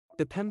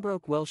The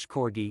Pembroke Welsh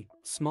Corgi,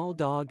 small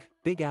dog,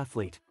 big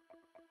athlete.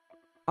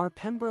 Are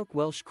Pembroke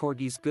Welsh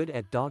Corgis good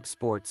at dog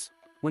sports?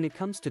 When it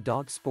comes to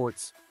dog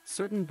sports,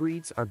 certain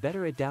breeds are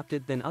better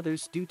adapted than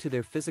others due to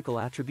their physical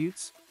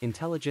attributes,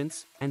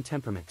 intelligence, and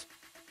temperament.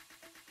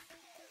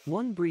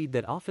 One breed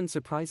that often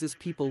surprises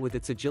people with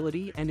its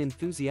agility and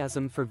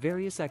enthusiasm for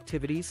various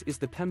activities is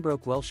the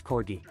Pembroke Welsh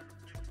Corgi.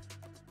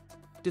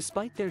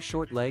 Despite their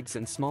short legs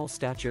and small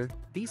stature,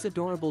 these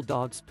adorable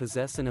dogs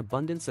possess an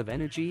abundance of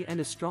energy and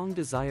a strong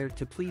desire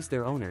to please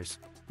their owners,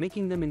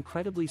 making them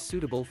incredibly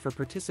suitable for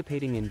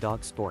participating in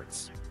dog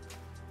sports.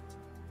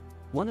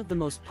 One of the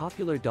most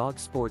popular dog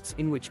sports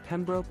in which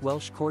Pembroke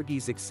Welsh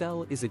Corgis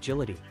excel is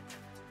agility.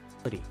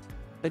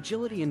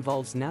 Agility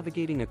involves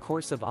navigating a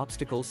course of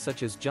obstacles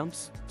such as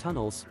jumps,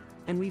 tunnels,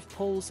 and weave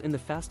poles in the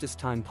fastest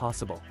time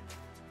possible.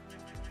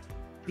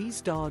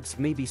 These dogs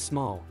may be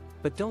small,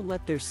 but don't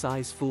let their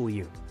size fool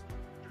you.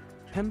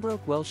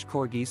 Pembroke Welsh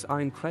Corgis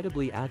are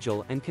incredibly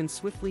agile and can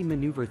swiftly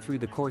maneuver through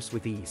the course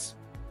with ease.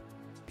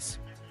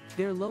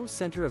 Their low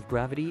center of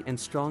gravity and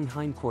strong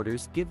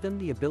hindquarters give them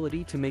the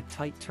ability to make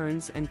tight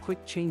turns and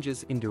quick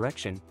changes in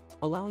direction,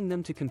 allowing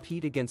them to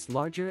compete against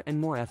larger and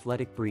more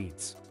athletic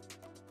breeds.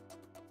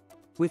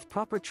 With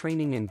proper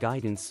training and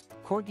guidance,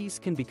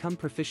 Corgis can become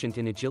proficient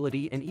in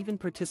agility and even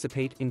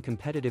participate in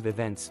competitive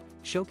events,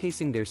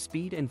 showcasing their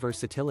speed and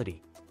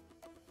versatility.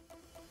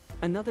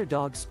 Another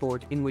dog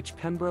sport in which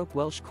Pembroke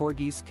Welsh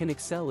Corgis can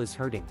excel is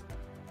herding.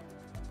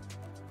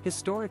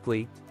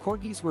 Historically,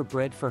 Corgis were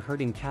bred for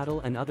herding cattle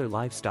and other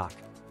livestock,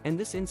 and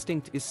this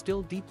instinct is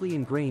still deeply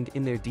ingrained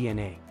in their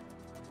DNA.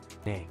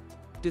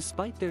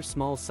 Despite their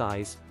small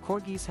size,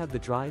 Corgis have the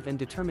drive and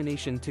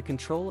determination to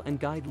control and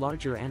guide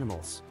larger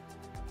animals.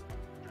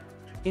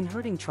 In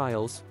herding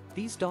trials,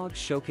 these dogs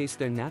showcase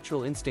their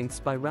natural instincts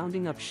by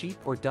rounding up sheep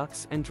or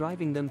ducks and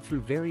driving them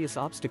through various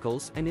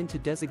obstacles and into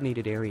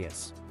designated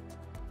areas.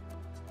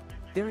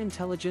 Their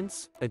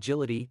intelligence,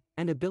 agility,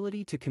 and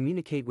ability to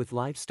communicate with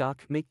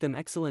livestock make them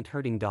excellent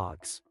herding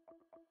dogs.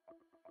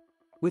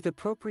 With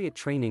appropriate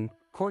training,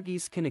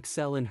 Corgis can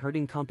excel in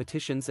herding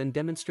competitions and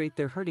demonstrate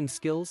their herding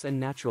skills and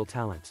natural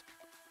talent.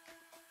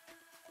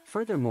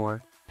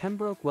 Furthermore,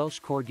 Pembroke Welsh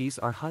Corgis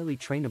are highly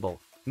trainable,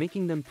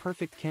 making them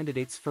perfect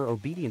candidates for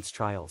obedience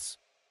trials.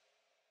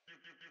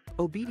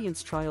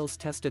 Obedience trials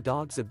test a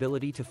dog's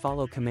ability to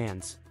follow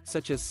commands,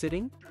 such as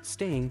sitting,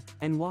 staying,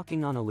 and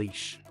walking on a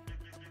leash.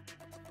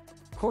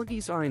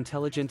 Corgis are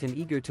intelligent and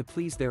eager to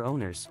please their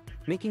owners,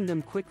 making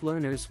them quick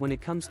learners when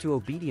it comes to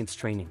obedience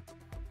training.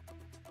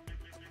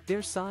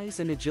 Their size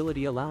and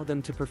agility allow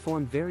them to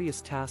perform various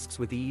tasks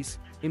with ease,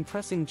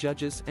 impressing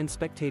judges and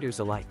spectators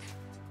alike.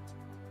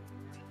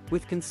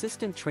 With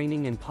consistent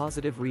training and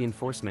positive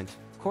reinforcement,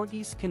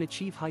 Corgis can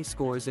achieve high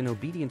scores in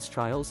obedience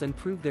trials and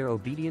prove their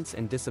obedience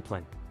and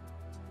discipline.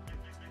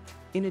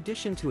 In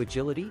addition to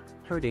agility,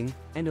 herding,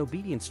 and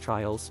obedience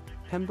trials,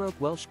 Pembroke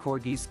Welsh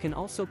Corgis can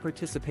also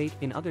participate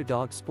in other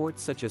dog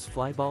sports such as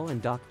flyball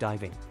and dock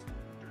diving.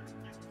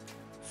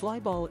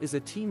 Flyball is a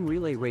team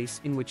relay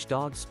race in which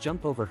dogs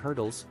jump over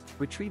hurdles,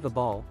 retrieve a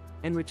ball,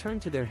 and return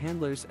to their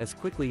handlers as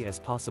quickly as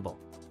possible.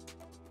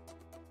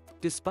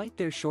 Despite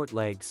their short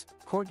legs,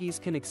 Corgis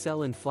can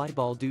excel in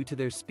flyball due to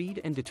their speed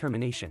and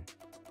determination.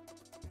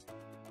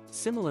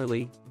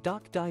 Similarly,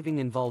 dock diving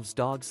involves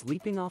dogs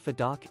leaping off a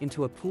dock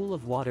into a pool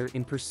of water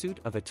in pursuit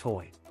of a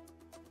toy.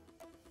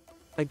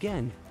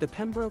 Again, the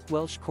Pembroke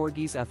Welsh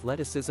Corgis'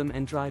 athleticism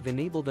and drive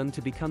enable them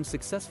to become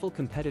successful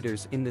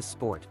competitors in this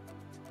sport.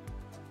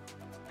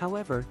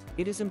 However,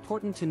 it is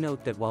important to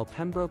note that while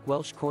Pembroke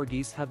Welsh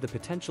Corgis have the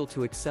potential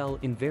to excel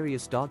in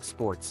various dog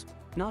sports,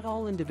 not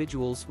all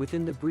individuals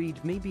within the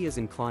breed may be as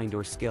inclined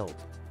or skilled.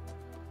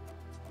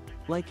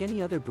 Like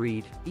any other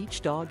breed,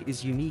 each dog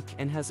is unique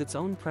and has its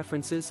own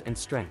preferences and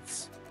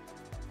strengths.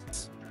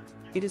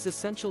 It is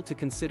essential to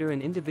consider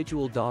an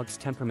individual dog's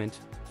temperament,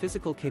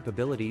 physical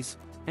capabilities,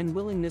 and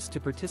willingness to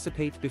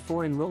participate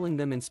before enrolling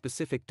them in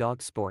specific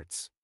dog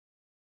sports.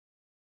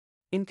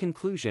 In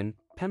conclusion,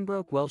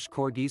 Pembroke Welsh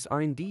Corgis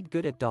are indeed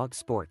good at dog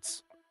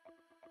sports.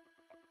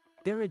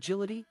 Their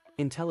agility,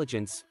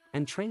 intelligence,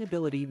 and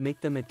trainability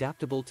make them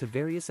adaptable to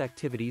various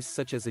activities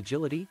such as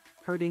agility,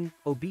 herding,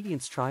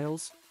 obedience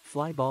trials,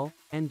 flyball,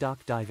 and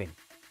dock diving.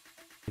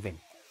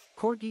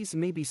 Corgis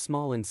may be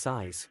small in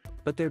size,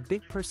 but their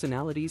big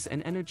personalities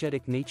and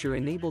energetic nature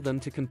enable them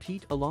to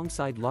compete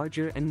alongside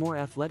larger and more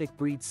athletic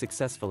breeds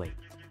successfully.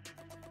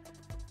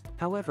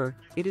 However,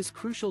 it is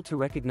crucial to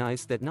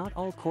recognize that not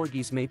all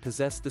Corgis may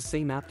possess the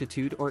same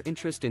aptitude or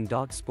interest in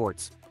dog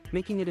sports,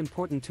 making it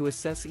important to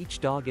assess each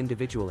dog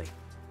individually.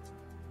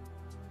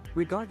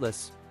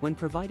 Regardless, when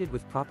provided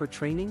with proper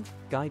training,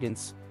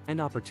 guidance,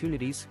 and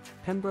opportunities,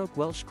 Pembroke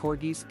Welsh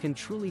Corgis can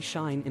truly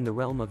shine in the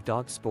realm of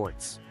dog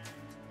sports.